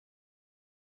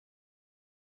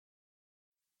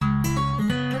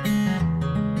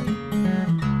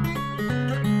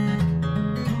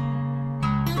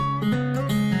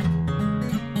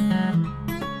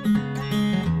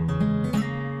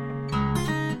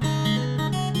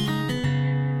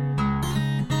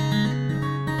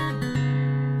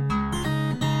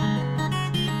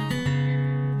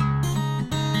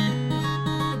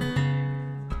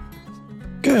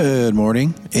Good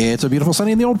morning. It's a beautiful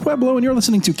sunny in the old Pueblo, and you're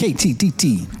listening to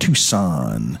KTTT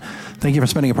Tucson. Thank you for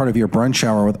spending a part of your brunch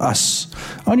hour with us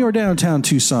on your downtown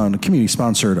Tucson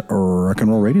community-sponsored rock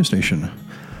and roll radio station.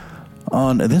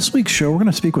 On this week's show, we're going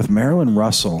to speak with Marilyn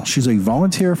Russell. She's a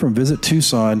volunteer from Visit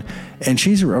Tucson, and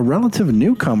she's a relative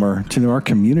newcomer to our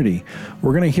community.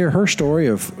 We're going to hear her story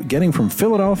of getting from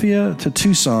Philadelphia to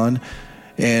Tucson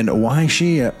and why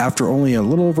she, after only a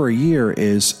little over a year,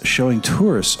 is showing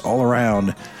tourists all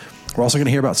around. We're also going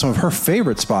to hear about some of her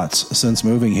favorite spots since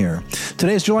moving here.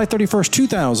 Today is July 31st,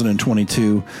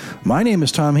 2022. My name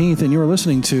is Tom Heath, and you're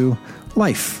listening to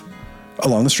Life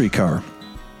Along the Streetcar.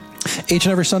 Each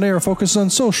and every Sunday, our focus is on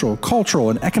social,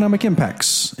 cultural, and economic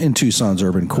impacts in Tucson's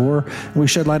urban core. We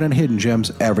shed light on hidden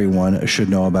gems everyone should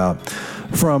know about.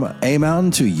 From A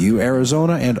Mountain to U,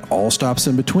 Arizona, and all stops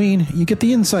in between, you get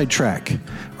the inside track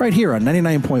right here on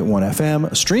 99.1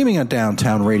 FM, streaming at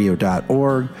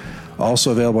downtownradio.org.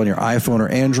 Also available on your iPhone or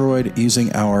Android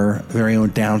using our very own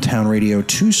Downtown Radio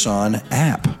Tucson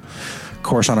app. Of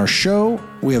course, on our show,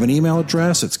 we have an email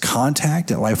address. It's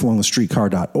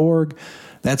contact@lifealongthestreetcar.org.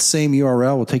 That same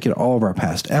URL will take you to all of our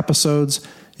past episodes.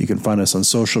 You can find us on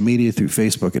social media through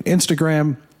Facebook and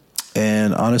Instagram.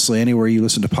 And honestly, anywhere you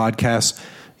listen to podcasts,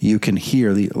 you can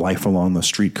hear the Life Along the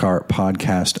Streetcar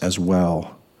podcast as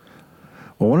well.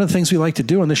 Well, one of the things we like to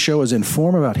do on this show is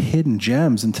inform about hidden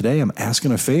gems. And today I'm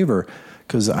asking a favor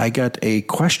because I got a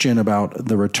question about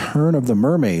the return of the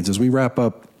mermaids. As we wrap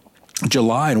up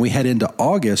July and we head into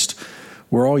August,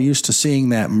 we're all used to seeing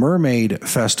that Mermaid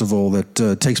Festival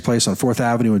that takes place on 4th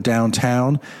Avenue in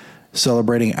downtown,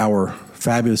 celebrating our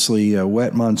fabulously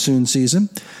wet monsoon season.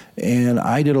 And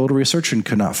I did a little research and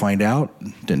could not find out.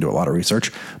 Didn't do a lot of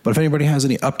research. But if anybody has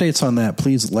any updates on that,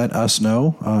 please let us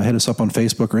know. Hit us up on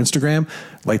Facebook or Instagram.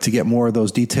 I'd like to get more of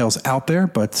those details out there.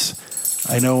 But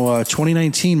I know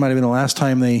 2019 might have been the last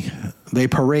time they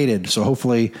paraded. So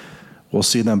hopefully we'll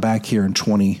see them back here in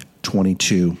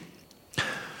 2022.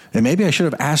 And maybe I should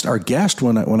have asked our guest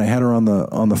when I had her on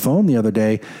the phone the other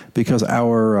day, because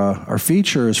our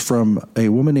feature is from a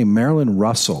woman named Marilyn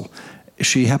Russell.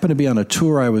 She happened to be on a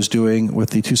tour I was doing with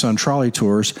the Tucson Trolley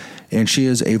Tours, and she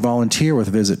is a volunteer with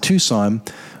Visit Tucson.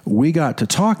 We got to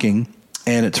talking,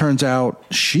 and it turns out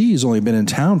she's only been in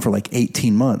town for like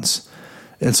 18 months.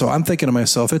 And so I'm thinking to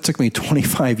myself, it took me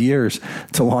 25 years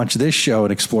to launch this show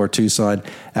and explore Tucson.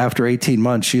 After 18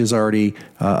 months, she is already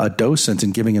a docent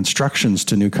and giving instructions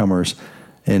to newcomers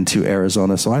into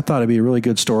Arizona. So I thought it'd be a really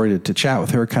good story to chat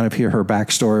with her, kind of hear her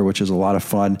backstory, which is a lot of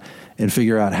fun, and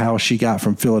figure out how she got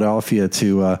from Philadelphia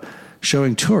to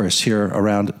showing tourists here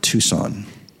around Tucson.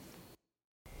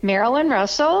 Marilyn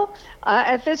Russell.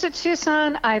 At Visit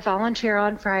Tucson, I volunteer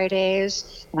on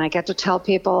Fridays, and I get to tell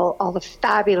people all the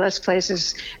fabulous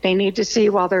places they need to see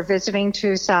while they're visiting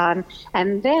Tucson.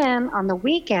 And then on the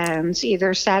weekends,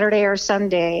 either Saturday or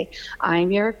Sunday,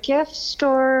 I'm your gift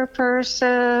store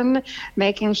person,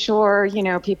 making sure,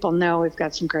 people know we've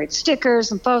got some great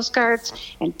stickers and postcards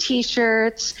and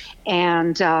T-shirts,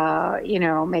 and,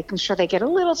 making sure they get a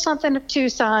little something of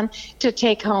Tucson to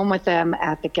take home with them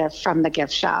from the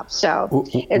gift shop. So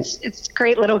it's a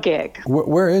great little gig.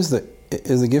 Where is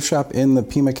the gift shop? In the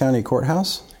Pima County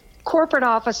Courthouse? Corporate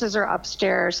offices are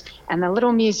upstairs, and the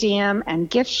little museum and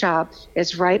gift shop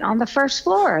is right on the first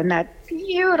floor in that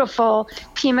beautiful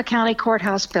Pima County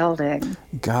Courthouse building.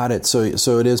 Got it.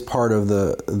 So it is part of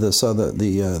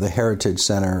the Heritage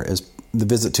Center is the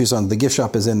Visit Tucson. The gift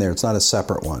shop is in there. It's not a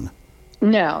separate one.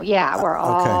 No, yeah, we're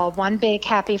all one big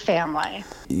happy family.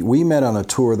 We met on a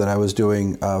tour that I was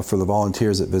doing for the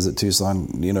volunteers at Visit Tucson,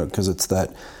 because it's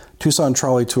that Tucson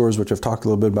Trolley Tours, which I've talked a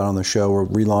little bit about on the show. We're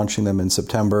relaunching them in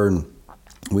September, and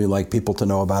we like people to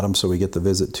know about them, so we get the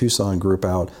Visit Tucson group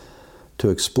out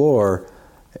to explore.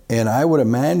 And I would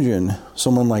imagine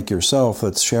someone like yourself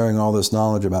that's sharing all this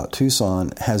knowledge about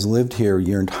Tucson has lived here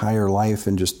your entire life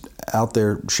and just out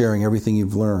there sharing everything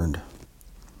you've learned.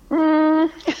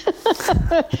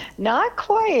 Not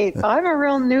quite. I'm a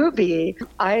real newbie.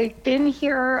 I've been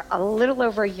here a little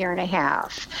over a year and a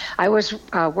half. I was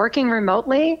working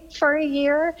remotely for a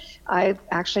year. I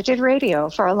actually did radio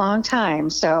for a long time.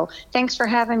 So thanks for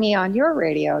having me on your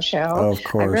radio show. Of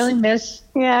course. I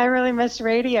really miss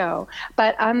radio.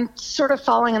 But I'm sort of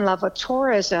falling in love with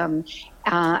tourism.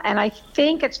 And I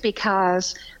think it's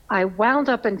because I wound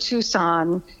up in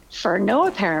Tucson for no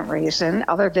apparent reason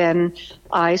other than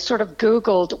I sort of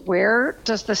Googled, where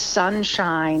does the sun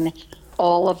shine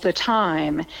all of the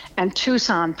time, and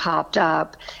Tucson popped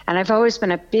up. And I've always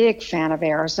been a big fan of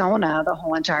Arizona, the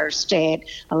whole entire state.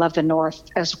 I love the North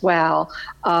as well.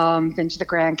 Been to the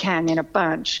Grand Canyon a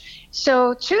bunch.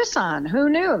 So Tucson, who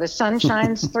knew? The sun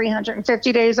shines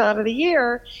 350 days out of the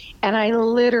year. And I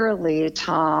literally,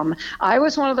 Tom, I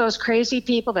was one of those crazy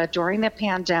people that during the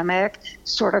pandemic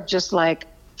sort of just like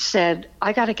said,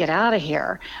 I got to get out of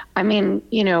here. I mean,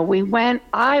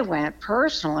 I went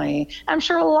personally. I'm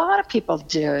sure a lot of people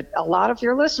did. A lot of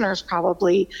your listeners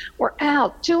probably were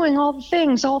out doing all the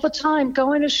things all the time,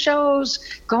 going to shows,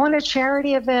 going to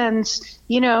charity events,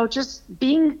 just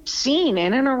being seen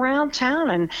in and around town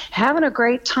and having a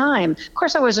great time. Of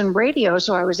course, I was in radio,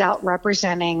 so I was out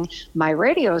representing my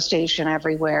radio station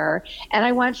everywhere. And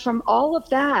I went from all of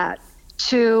that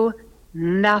to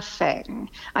nothing.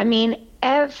 I mean,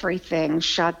 everything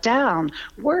shut down.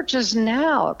 We're just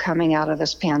now coming out of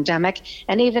this pandemic,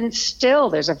 and even still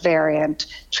there's a variant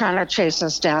trying to chase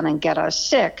us down and get us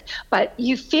sick. But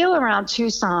you feel around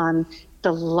Tucson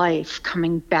the life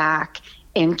coming back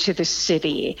into the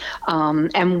city.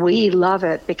 And we love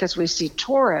it because we see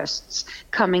tourists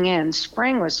coming in.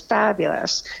 Spring was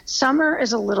fabulous. Summer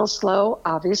is a little slow.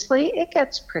 Obviously, it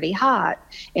gets pretty hot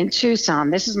in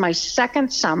Tucson. This is my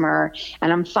second summer,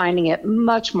 and I'm finding it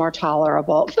much more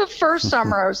tolerable. The first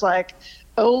summer, I was like,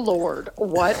 oh, Lord,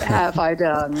 what have I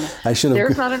done?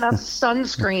 There's not enough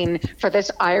sunscreen for this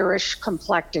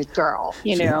Irish-complected girl,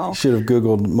 Should have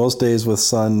Googled most days with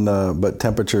sun, but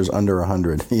temperatures under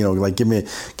 100. Like give me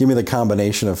the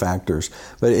combination of factors.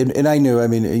 But and I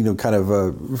knew, kind of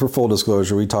for full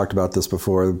disclosure, we talked about this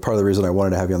before. Part of the reason I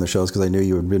wanted to have you on the show is because I knew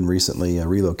you had been recently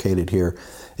relocated here.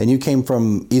 And you came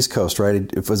from East Coast,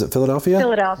 right? Was it Philadelphia?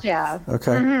 Philadelphia.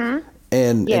 Okay. Mm-hmm.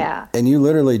 And you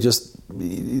literally just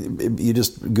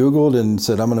Googled and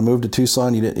said, I'm going to move to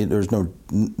Tucson. There's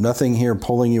nothing here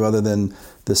pulling you other than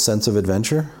this sense of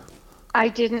adventure? I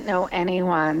didn't know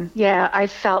anyone.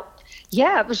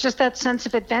 It was just that sense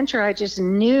of adventure. I just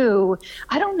knew,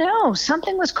 I don't know,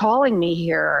 something was calling me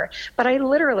here. But I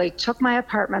literally took my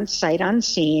apartment sight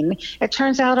unseen. It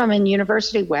turns out I'm in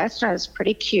University West, and it's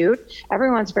pretty cute.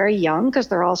 Everyone's very young because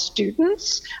they're all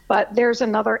students, but there's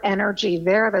another energy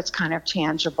there that's kind of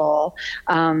tangible.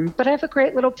 But I have a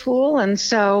great little pool, and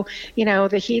so,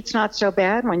 the heat's not so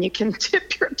bad when you can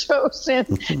dip your toes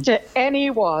into any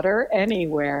water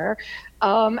anywhere.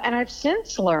 And I've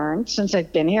since learned, since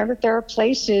I've been here, that there are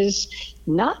places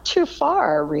not too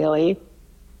far, really,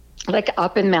 like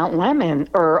up in Mount Lemmon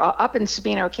or up in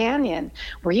Sabino Canyon,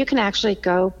 where you can actually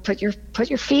go put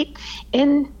your feet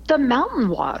in the mountain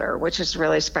water, which is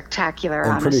really spectacular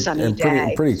on a sunny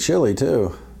day. Pretty chilly,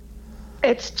 too.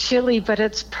 It's chilly, but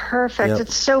it's perfect. Yep.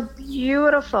 It's so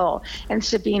beautiful in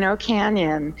Sabino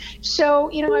Canyon.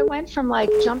 So, I went from like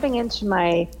jumping into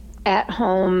my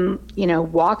at-home,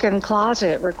 walk-in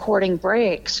closet recording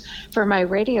breaks for my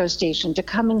radio station to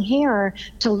coming here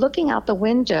to looking out the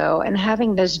window and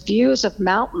having these views of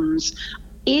mountains,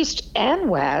 east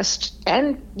and west,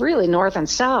 and really north and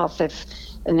south.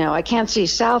 I can't see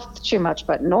south too much,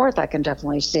 but north I can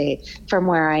definitely see from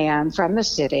where I am, from the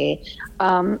city.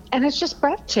 And it's just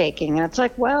breathtaking. And it's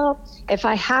like, well, if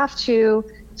I have to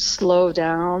slow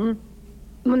down,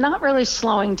 not really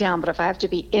slowing down, but if I have to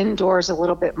be indoors a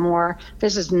little bit more,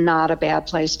 this is not a bad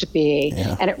place to be.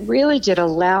 Yeah. And it really did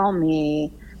allow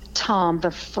me, Tom, the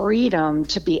freedom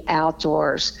to be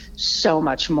outdoors so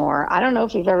much more. I don't know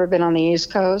if you've ever been on the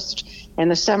East Coast in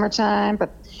the summertime,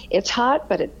 but it's hot,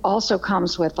 but it also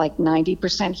comes with like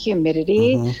 90%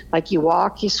 humidity. Mm-hmm. Like you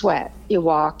walk, you sweat. You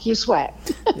walk, you sweat.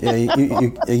 Yeah,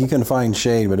 you can find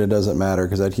shade, but it doesn't matter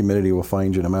because that humidity will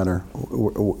find you no matter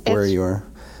where you are.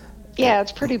 Yeah,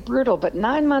 it's pretty brutal, but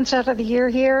 9 months out of the year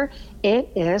here, it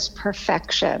is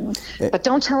perfection. But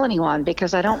don't tell anyone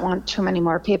because I don't want too many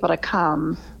more people to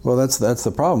come. Well, that's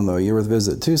the problem, though. You're with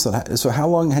Visit Tucson. So how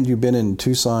long had you been in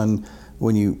Tucson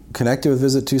when you connected with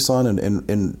Visit Tucson,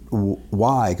 and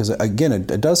why? Because, again,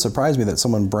 it does surprise me that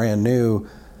someone brand new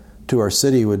to our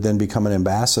city would then become an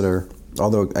ambassador,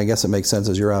 although I guess it makes sense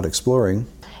as you're out exploring.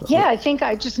 Yeah, I think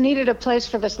I just needed a place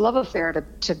for this love affair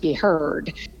to be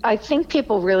heard. I think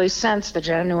people really sense the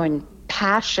genuine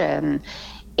passion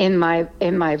in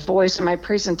my voice and my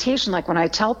presentation. Like when I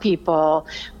tell people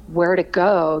where to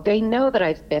go, they know that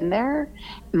I've been there.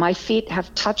 My feet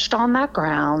have touched on that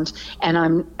ground,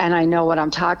 and I know what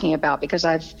I'm talking about because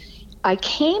I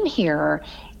came here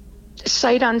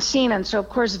sight unseen. And so, of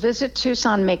course, Visit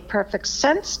Tucson made perfect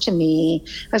sense to me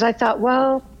because I thought,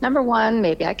 well, number one,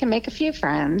 maybe I can make a few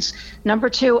friends. Number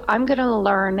two, I'm going to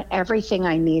learn everything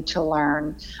I need to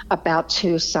learn about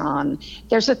Tucson.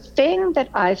 There's a thing that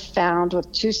I've found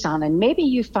with Tucson, and maybe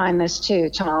you find this too,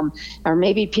 Tom, or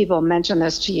maybe people mention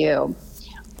this to you.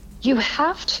 You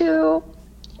have to,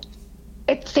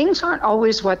 things aren't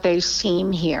always what they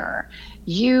seem here.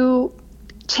 You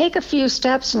take a few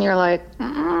steps and you're like,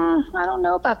 I don't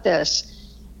know about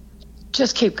this.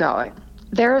 Just keep going.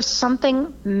 There is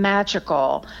something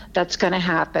magical that's going to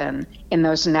happen in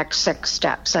those next 6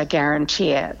 steps. I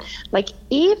guarantee it. Like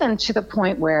even to the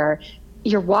point where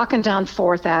you're walking down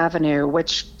 4th Avenue,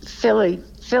 which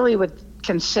Philly would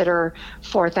consider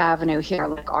 4th Avenue here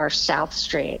like our South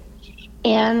Street.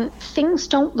 And things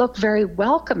don't look very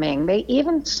welcoming. They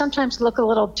even sometimes look a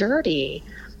little dirty.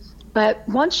 But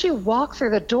once you walk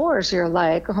through the doors, you're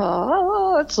like,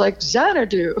 oh, it's like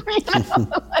Xanadu.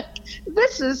 Like,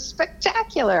 this is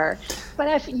spectacular.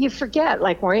 But you forget,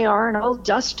 like we are an old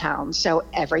dust town, so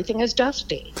everything is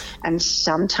dusty. And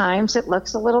sometimes it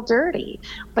looks a little dirty.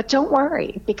 But don't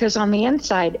worry, because on the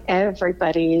inside,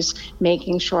 everybody's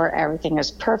making sure everything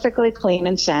is perfectly clean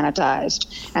and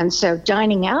sanitized. And so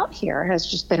dining out here has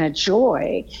just been a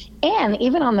joy. And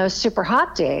even on those super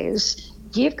hot days,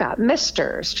 you've got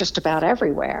misters just about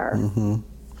everywhere. Mm-hmm.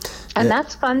 And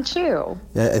that's fun too.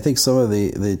 Yeah, I think some of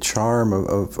the charm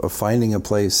of finding a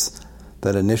place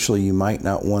that initially you might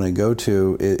not want to go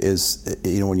to is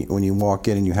when you walk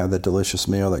in and you have that delicious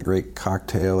meal, that great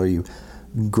cocktail, or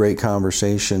great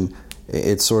conversation.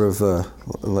 It's sort of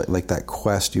like that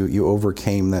quest. You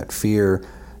overcame that fear,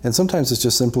 and sometimes it's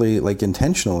just simply like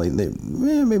intentionally.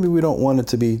 Maybe we don't want it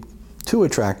to be too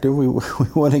attractive. We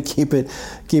want to keep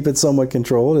it somewhat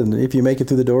controlled, and if you make it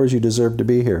through the doors, you deserve to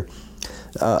be here.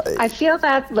 I feel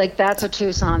that like that's a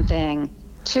Tucson thing.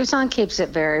 Tucson keeps it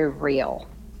very real,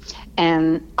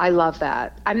 and I love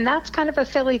that. I mean, that's kind of a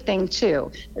Philly thing too.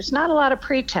 There's not a lot of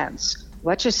pretense.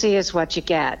 What you see is what you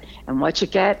get, and what you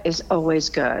get is always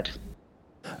good.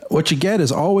 What you get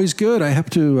is always good. I have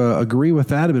to agree with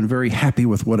that. I've been very happy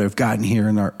with what I've gotten here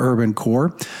in our urban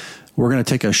core. We're going to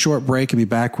take a short break and be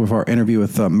back with our interview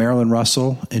with Marilyn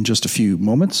Russell in just a few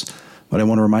moments. But I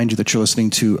want to remind you that you're listening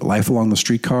to Life Along the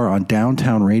Streetcar on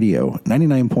Downtown Radio,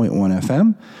 99.1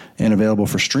 FM, and available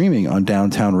for streaming on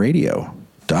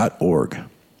downtownradio.org.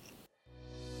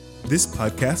 This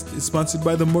podcast is sponsored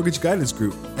by the Mortgage Guidance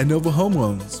Group and Nova Home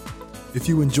Loans. If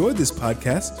you enjoyed this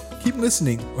podcast, keep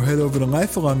listening or head over to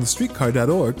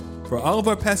lifealongthestreetcar.org for all of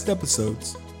our past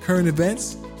episodes, current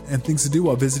events, and things to do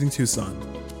while visiting Tucson.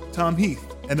 Tom Heath,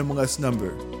 NMLS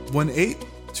number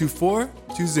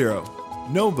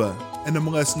 182420. Nova,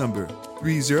 NMLS number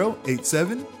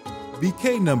 3087.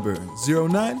 BK number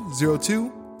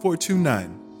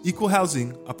 0902429. Equal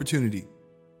housing opportunity.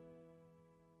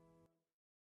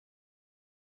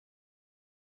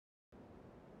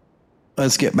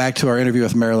 Let's get back to our interview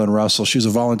with Marilyn Russell. She's a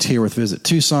volunteer with Visit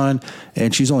Tucson,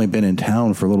 and she's only been in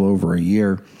town for a little over a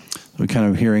year. We're kind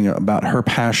of hearing about her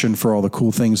passion for all the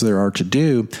cool things there are to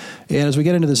do. And as we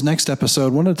get into this next episode,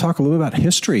 I wanted to talk a little bit about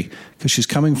history, because she's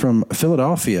coming from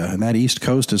Philadelphia, and that East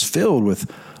Coast is filled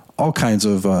with all kinds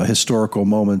of historical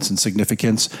moments and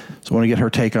significance. So I want to get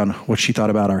her take on what she thought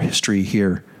about our history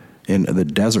here in the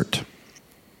desert.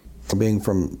 Being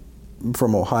from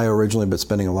Ohio originally, but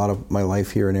spending a lot of my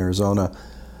life here in Arizona,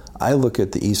 I look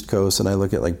at the East Coast and I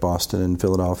look at like Boston and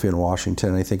Philadelphia and Washington,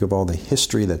 and I think of all the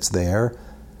history that's there.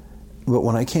 But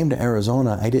when I came to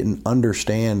Arizona, I didn't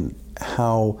understand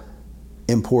how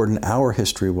important our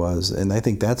history was. And I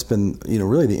think that's been,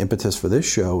 really the impetus for this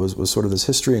show was sort of this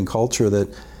history and culture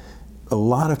that a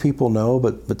lot of people know,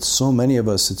 but so many of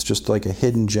us, it's just like a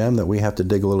hidden gem that we have to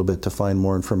dig a little bit to find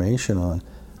more information on.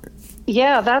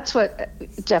 Yeah, that's what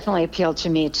definitely appealed to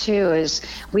me too, is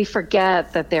we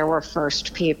forget that there were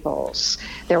first peoples.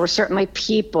 There were certainly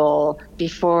people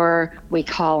before we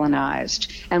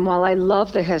colonized. And while I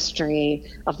love the history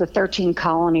of the 13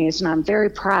 colonies, and I'm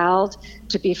very proud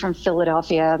to be from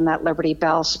Philadelphia and that Liberty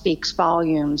Bell speaks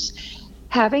volumes,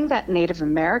 having that Native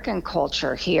American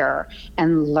culture here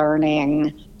and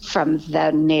learning from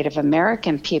the Native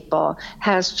American people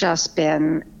has just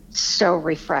been so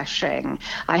refreshing.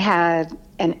 I had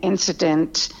an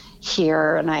incident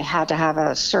here and I had to have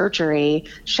a surgery.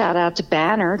 Shout out to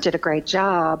Banner, did a great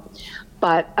job.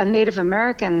 But a Native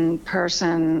American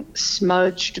person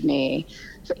smudged me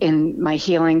in my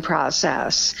healing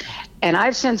process. And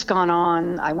I've since gone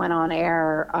on, I went on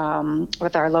air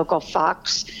with our local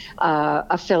Fox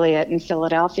affiliate in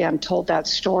Philadelphia and told that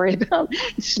story about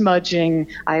smudging.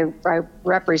 I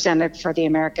represented for the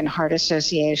American Heart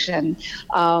Association.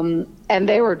 And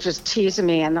they were just teasing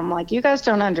me. And I'm like, you guys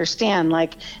don't understand.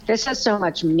 Like, this has so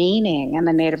much meaning in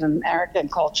the Native American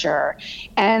culture.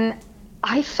 And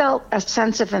I felt a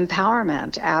sense of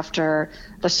empowerment after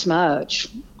the smudge.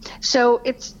 So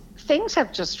things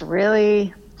have just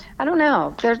really, I don't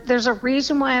know. There's a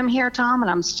reason why I'm here, Tom, and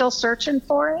I'm still searching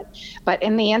for it. But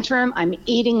in the interim, I'm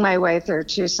eating my way through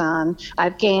Tucson.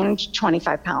 I've gained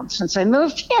 25 pounds since I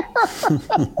moved here.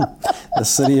 The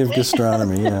city of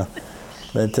gastronomy, yeah.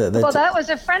 Well, that was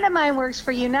a friend of mine works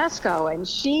for UNESCO, and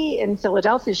she, in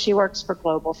Philadelphia, she works for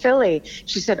Global Philly.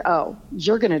 She said, oh,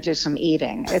 you're going to do some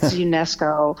eating. It's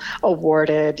UNESCO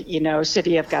awarded,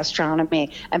 city of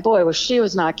gastronomy. And boy, she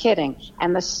was not kidding.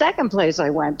 And the second place I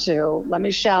went to, let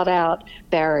me shout out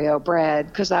Barrio Bread,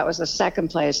 because that was the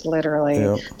second place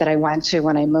literally that I went to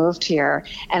when I moved here.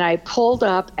 And I pulled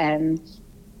up and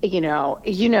you know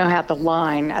how the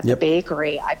line at the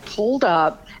bakery, I pulled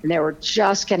up and they were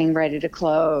just getting ready to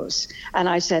close. And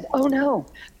I said, oh, no,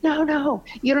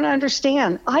 you don't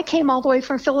understand. I came all the way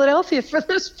from Philadelphia for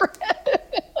this bread.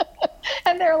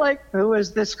 And they're like, who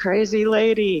is this crazy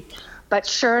lady? But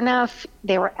sure enough,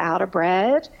 they were out of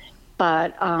bread.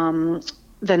 But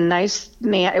the nice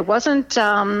man, it wasn't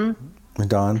Don.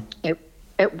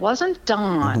 It wasn't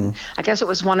Don. Mm-hmm. I guess it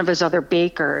was one of his other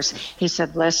bakers. He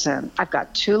said, listen, I've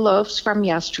got 2 loaves from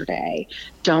yesterday.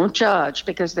 Don't judge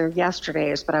because they're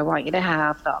yesterday's, but I want you to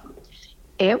have them.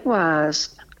 It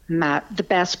was the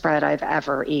best bread I've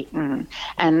ever eaten.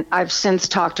 And I've since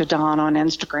talked to Don on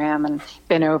Instagram and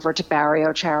been over to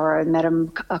Barrio Chara and met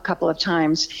him a couple of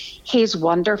times. He's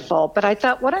wonderful. But I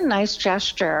thought, what a nice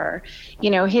gesture. He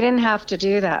didn't have to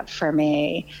do that for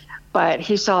me. But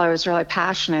he saw I was really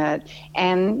passionate.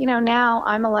 And, now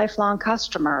I'm a lifelong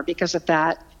customer because of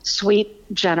that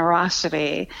sweet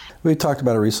generosity. We talked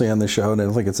about it recently on the show, and I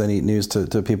don't think it's any news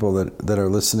to people that are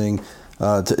listening,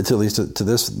 to at least to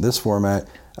this format.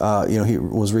 He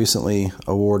was recently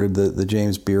awarded the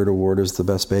James Beard Award as the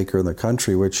best baker in the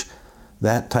country, which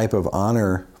that type of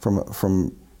honor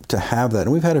from to have that.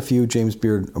 And we've had a few James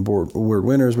Beard Award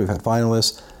winners, we've had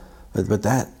finalists, but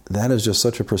that is just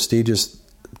such a prestigious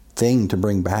thing to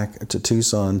bring back to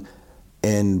Tucson,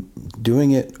 and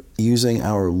doing it using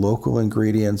our local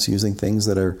ingredients, using things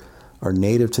that are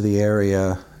native to the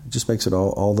area, just makes it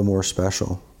all the more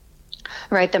special.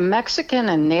 Right. The Mexican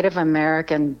and Native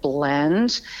American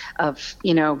blend of,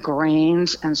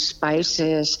 grains and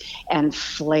spices and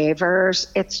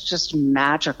flavors, it's just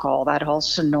magical. That whole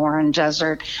Sonoran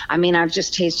Desert. I mean, I've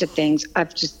just tasted things.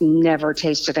 I've just never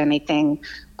tasted anything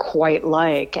quite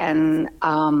like. And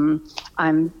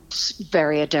I'm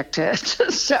very addicted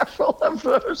to several of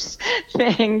those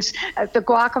things. The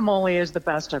guacamole is the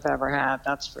best I've ever had.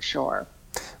 That's for sure.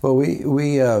 Well,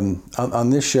 we on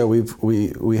this show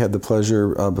we had the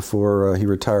pleasure before he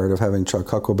retired of having Chuck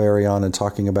Huckleberry on and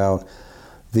talking about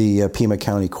the Pima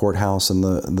County Courthouse and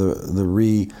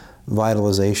the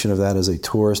revitalization of that as a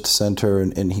tourist center,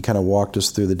 and he kind of walked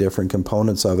us through the different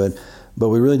components of it. But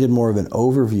we really did more of an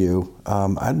overview.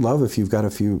 I'd love if you've got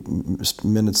a few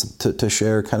minutes to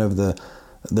share kind of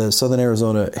the Southern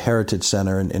Arizona Heritage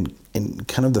Center and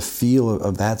kind of the feel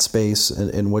of that space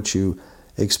and what you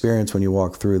experience when you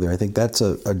walk through there. I think that's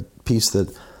a piece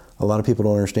that a lot of people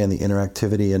don't understand, the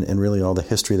interactivity and really all the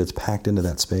history that's packed into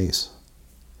that space.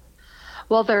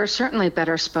 Well, there are certainly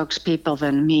better spokespeople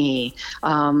than me,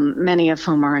 many of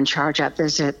whom are in charge at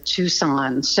Visit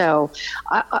Tucson. So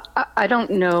I don't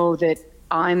know that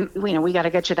we got to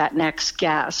get you that next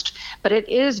guest, but it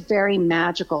is very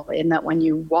magical in that when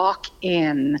you walk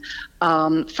in,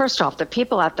 first off, the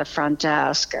people at the front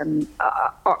desk and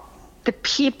the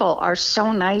people are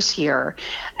so nice here,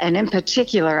 and in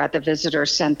particular at the visitor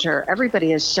center,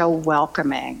 everybody is so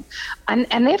welcoming.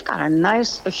 And they've got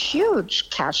a huge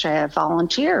cachet of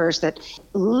volunteers that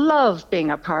love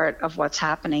being a part of what's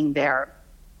happening there.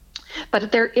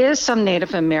 But there is some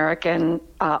Native American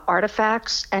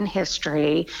artifacts and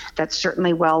history that's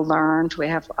certainly well learned. We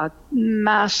have a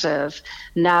massive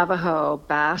Navajo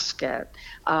basket,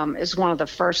 is one of the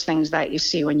first things that you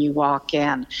see when you walk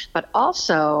in. But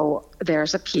also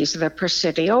there's a piece of the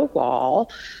Presidio wall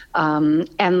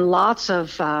and lots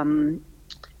of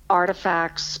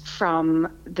artifacts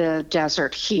from the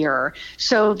desert here.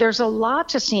 So there's a lot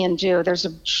to see and do. There's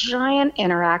a giant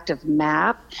interactive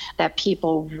map that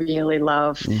people really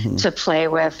love to play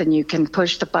with, and you can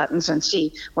push the buttons and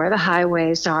see where the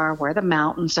highways are, where the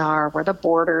mountains are, where the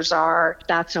borders are.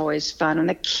 That's always fun, and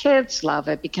the kids love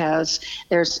it because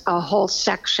there's a whole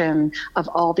section of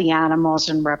all the animals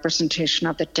and representation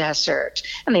of the desert,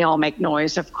 and they all make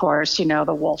noise, of course, you know,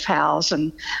 the wolf howls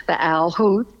and the owl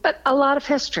hoot, but a lot of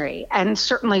history and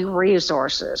certainly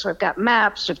resources. We've got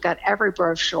maps, we've got every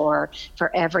brochure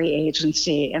for every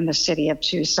agency in the city of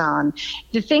Tucson.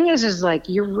 The thing is like,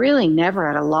 you're really never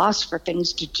at a loss for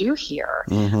things to do here.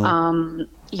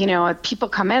 You know, people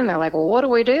come in, they're like, well, what do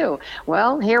we do?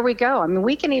 Well, here we go. I mean,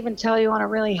 we can even tell you on a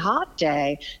really hot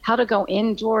day how to go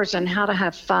indoors and how to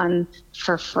have fun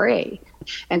for free,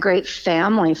 and great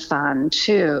family fun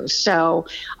too. So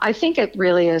I think it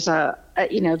really is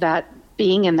you know, that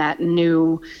being in that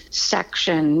new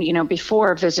section, you know,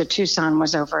 before Visit Tucson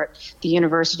was over at the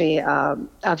University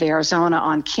of Arizona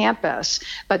on campus,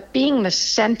 but being the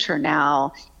center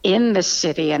now in the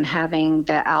city and having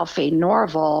the Alfie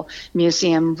Norval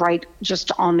Museum right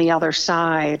just on the other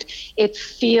side, it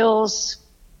feels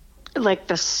like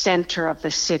the center of the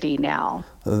city now.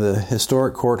 The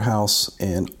historic courthouse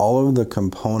and all of the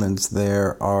components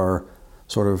there are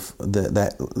sort of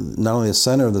that not only the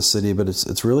center of the city, but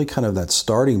it's really kind of that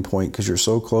starting point because you're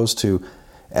so close to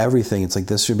everything. It's like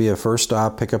this should be a first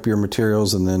stop, pick up your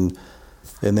materials, and then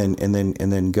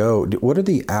go. What are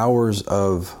the hours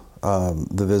of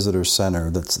the visitor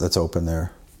center that's open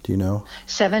there? Do you know?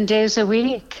 7 days a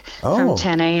week from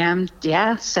 10 a.m.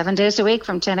 Yeah, 7 days a week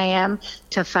from 10 a.m.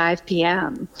 to 5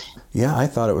 p.m. Yeah, I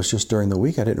thought it was just during the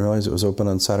week. I didn't realize it was open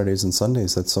on Saturdays and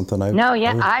Sundays. That's something I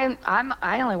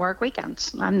only work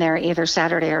weekends. I'm there either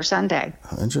Saturday or Sunday.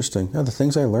 Interesting. Yeah, the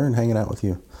things I learned hanging out with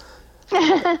you.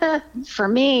 For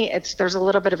me, there's a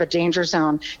little bit of a danger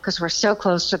zone because we're so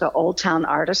close to the Old Town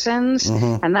Artisans,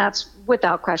 and that's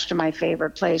without question my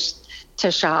favorite place to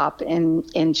shop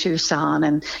in Tucson.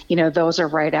 And, you know, those are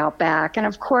right out back. And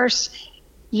of course,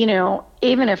 you know,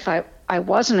 even if I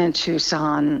wasn't in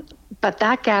Tucson, but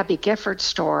that Gabby Gifford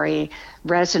story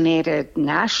resonated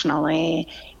nationally.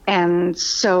 And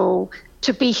so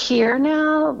to be here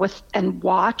now and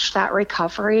watch that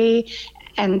recovery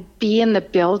and be in the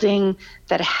building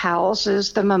that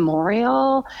houses the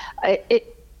memorial,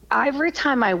 every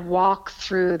time I walk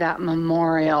through that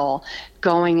memorial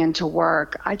going into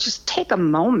work, I just take a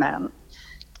moment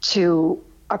to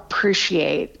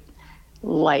appreciate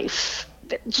life.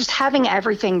 Just having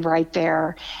everything right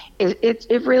there,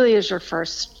 it really is your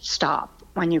first stop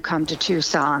when you come to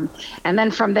Tucson. And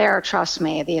then from there, trust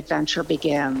me, the adventure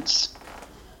begins.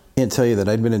 I can't tell you that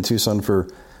I'd been in Tucson for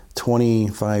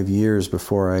 25 years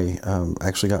before I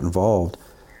actually got involved.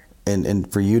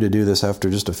 And for you to do this after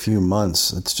just a few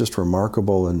months, it's just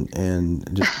remarkable. And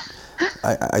just,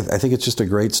 I think it's just a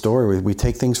great story. We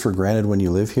take things for granted when you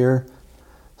live here.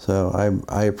 So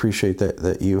I appreciate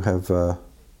that you have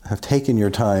taken your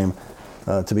time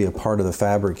to be a part of the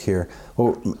fabric here.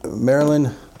 Well,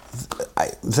 Marilyn,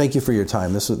 thank you for your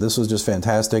time. This was just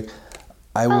fantastic.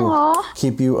 I will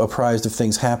keep you apprised of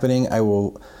things happening. I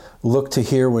will look to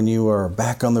hear when you are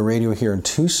back on the radio here in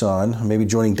Tucson, maybe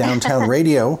joining Downtown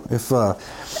Radio if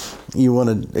you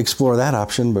want to explore that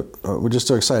option. But we're just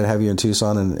so excited to have you in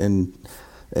Tucson,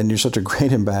 and you're such a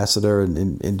great ambassador,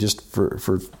 and just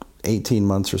for 18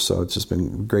 months or so, it's just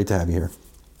been great to have you here.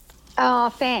 Oh,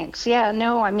 thanks. Yeah,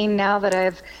 no, I mean, now that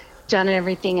I've done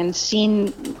everything and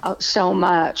seen so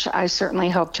much, I certainly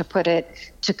hope to put it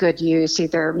to good use,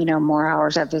 either, you know, more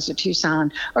hours at Visit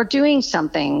Tucson or doing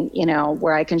something, you know,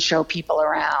 where I can show people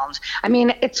around. I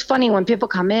mean, it's funny when people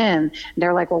come in,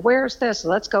 they're like, well, where's this?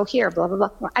 Let's go here, blah, blah,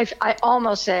 blah. I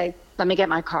almost say, let me get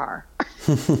my car.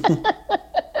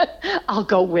 I'll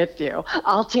go with you.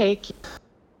 I'll take you.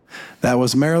 That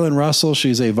was Marilyn Russell.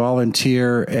 She's a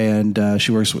volunteer, and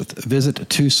she works with Visit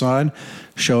Tucson,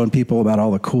 showing people about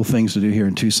all the cool things to do here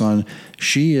in Tucson.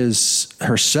 She is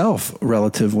herself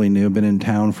relatively new, been in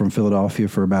town from Philadelphia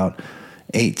for about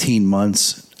 18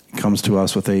 months, comes to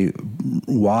us with a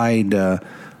wide,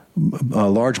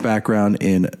 large background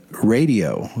in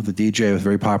radio, with a DJ with a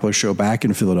very popular show back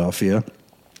in Philadelphia,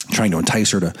 trying to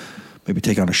entice her to maybe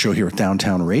take on a show here at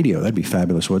Downtown Radio. That'd be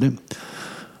fabulous, wouldn't it?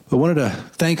 I wanted to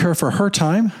thank her for her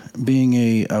time, being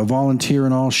a volunteer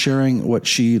and all, sharing what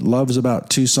she loves about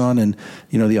Tucson, and,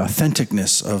 you know, the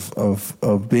authenticness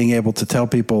of being able to tell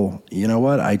people, you know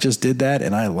what, I just did that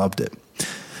and I loved it.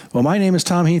 Well, my name is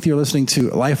Tom Heath. You're listening to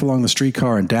Life Along the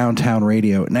Streetcar on Downtown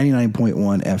Radio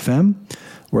 99.1 FM.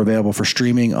 We're available for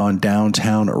streaming on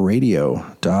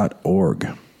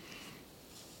downtownradio.org.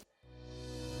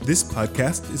 This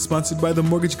podcast is sponsored by the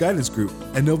Mortgage Guidance Group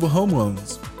and Nova Home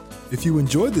Loans. If you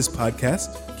enjoyed this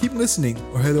podcast, keep listening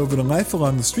or head over to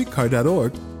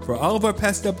lifealongthestreetcar.org for all of our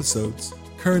past episodes,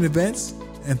 current events,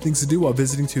 and things to do while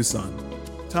visiting Tucson.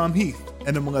 Tom Heath,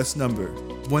 NMLS number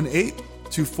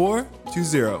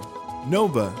 182420.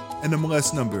 Nova,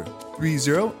 NMLS number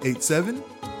 3087.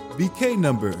 BK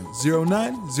number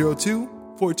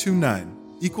 0902429.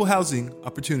 Equal housing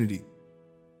opportunity.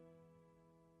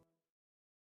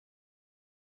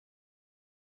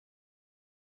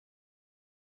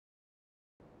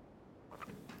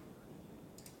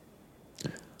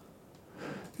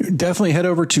 Definitely head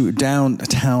over to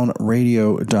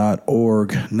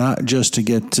downtownradio.org, not just to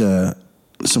get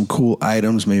some cool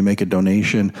items, maybe make a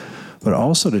donation, but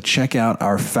also to check out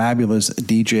our fabulous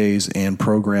DJs and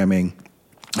programming.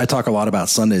 I talk a lot about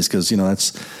Sundays because,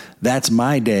 that's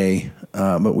my day,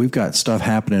 but we've got stuff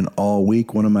happening all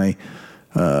week. One of my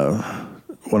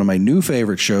new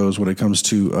favorite shows when it comes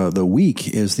to the week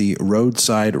is the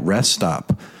Roadside Rest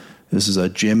Stop. This is a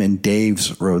Jim and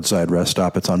Dave's Roadside Rest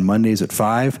Stop. It's on Mondays at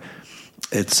 5.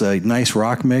 It's a nice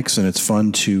rock mix, and it's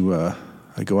fun to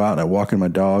I go out and I walk in my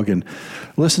dog and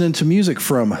listening to music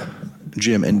from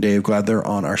Jim and Dave. Glad they're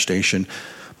on our station.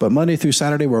 But Monday through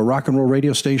Saturday, we're a rock and roll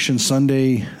radio station.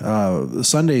 Sundays,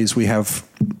 we have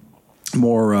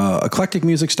more eclectic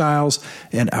music styles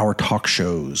and our talk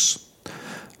shows,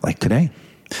 like today.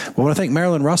 Well, I want to thank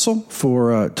Marilyn Russell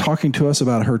for talking to us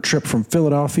about her trip from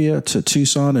Philadelphia to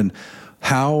Tucson and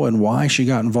how and why she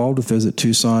got involved with Visit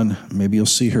Tucson. Maybe you'll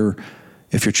see her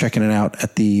if you're checking it out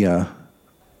at the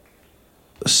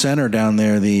center down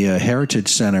there, the Heritage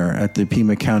Center at the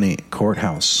Pima County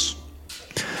Courthouse.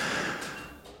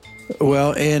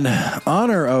 Well, in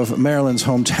honor of Marilyn's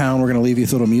hometown, we're going to leave you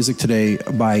with a little music today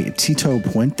by Tito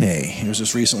Puente. He was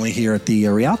just recently here at the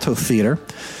Rialto Theater.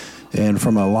 And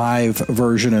from a live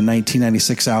version of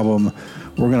 1996 album,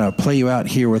 we're going to play you out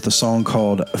here with a song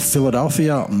called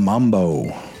Philadelphia Mambo.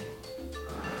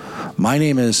 My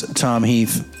name is Tom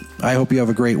Heath. I hope you have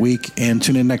a great week and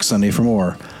tune in next Sunday for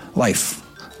more Life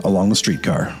Along the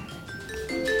Streetcar.